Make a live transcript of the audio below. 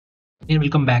Hey,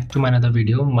 welcome back to my another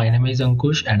video. My name is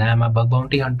Ankush and I am a bug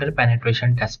bounty hunter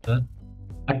penetration tester.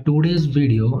 Today's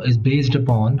video is based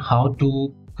upon how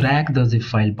to crack the zip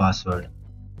file password.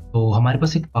 तो हमारे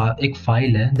पास एक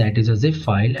file है that is a zip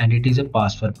file and it is a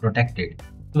password protected.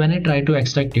 So when I try to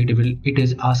extract it, it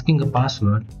is asking a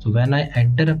password. So when I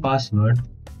enter a password,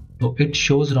 so it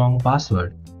shows wrong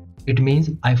password. It means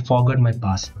I forgot my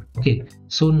password. Okay,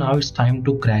 so now it's time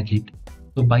to crack it.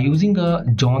 So by using a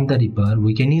John the Ripper,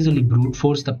 we can easily brute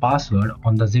force the password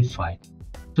on the zip file.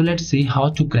 So let's see how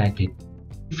to crack it.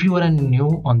 If you are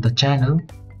new on the channel,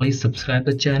 please subscribe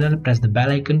the channel, press the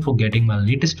bell icon for getting my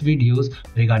latest videos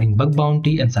regarding bug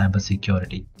bounty and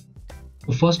cybersecurity.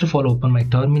 So first of all, open my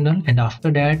terminal, and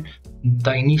after that,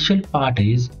 the initial part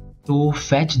is to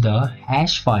fetch the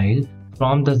hash file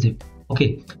from the zip.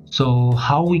 Okay, so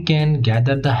how we can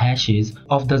gather the hashes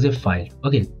of the zip file?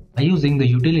 Okay, by using the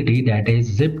utility that is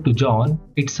zip to John.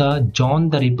 It's a John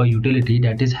the Ripper utility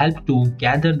that is help to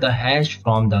gather the hash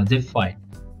from the zip file.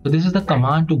 So this is the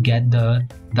command to gather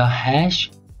the hash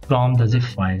from the zip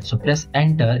file. So press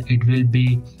enter. It will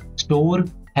be store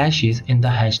hashes in the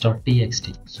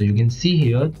hash.txt. So you can see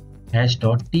here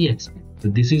hash.txt. So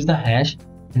this is the hash.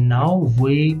 Now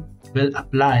we will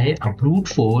apply a brute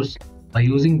force by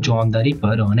using John the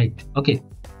Ripper on it. Okay,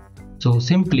 so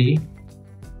simply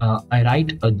I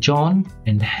write a John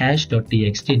and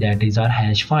hash.txt, that is our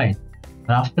hash file.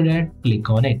 After that, click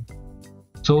on it.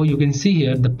 So you can see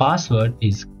here the password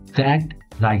is cracked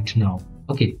right now.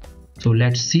 Okay, so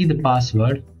let's see the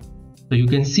password. So you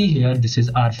can see here this is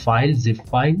our file, zip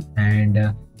file, and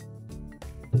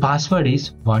the password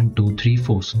is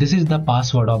 1234. So this is the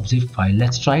password of zip file.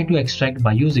 Let's try to extract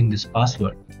by using this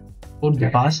password. Put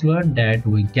the password that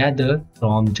we gather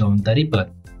from John the Ripper.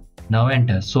 Now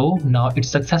enter. So now it's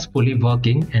successfully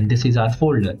working and this is our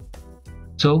folder.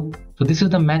 So this is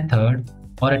the method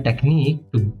or a technique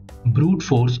to brute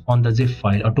force on the zip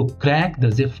file or to crack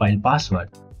the zip file password.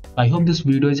 I hope this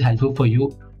video is helpful for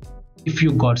you. If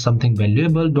you got something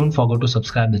valuable, don't forget to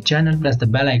subscribe the channel, press the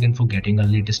bell icon for getting a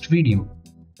latest video.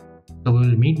 So we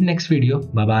will meet next video.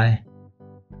 Bye bye.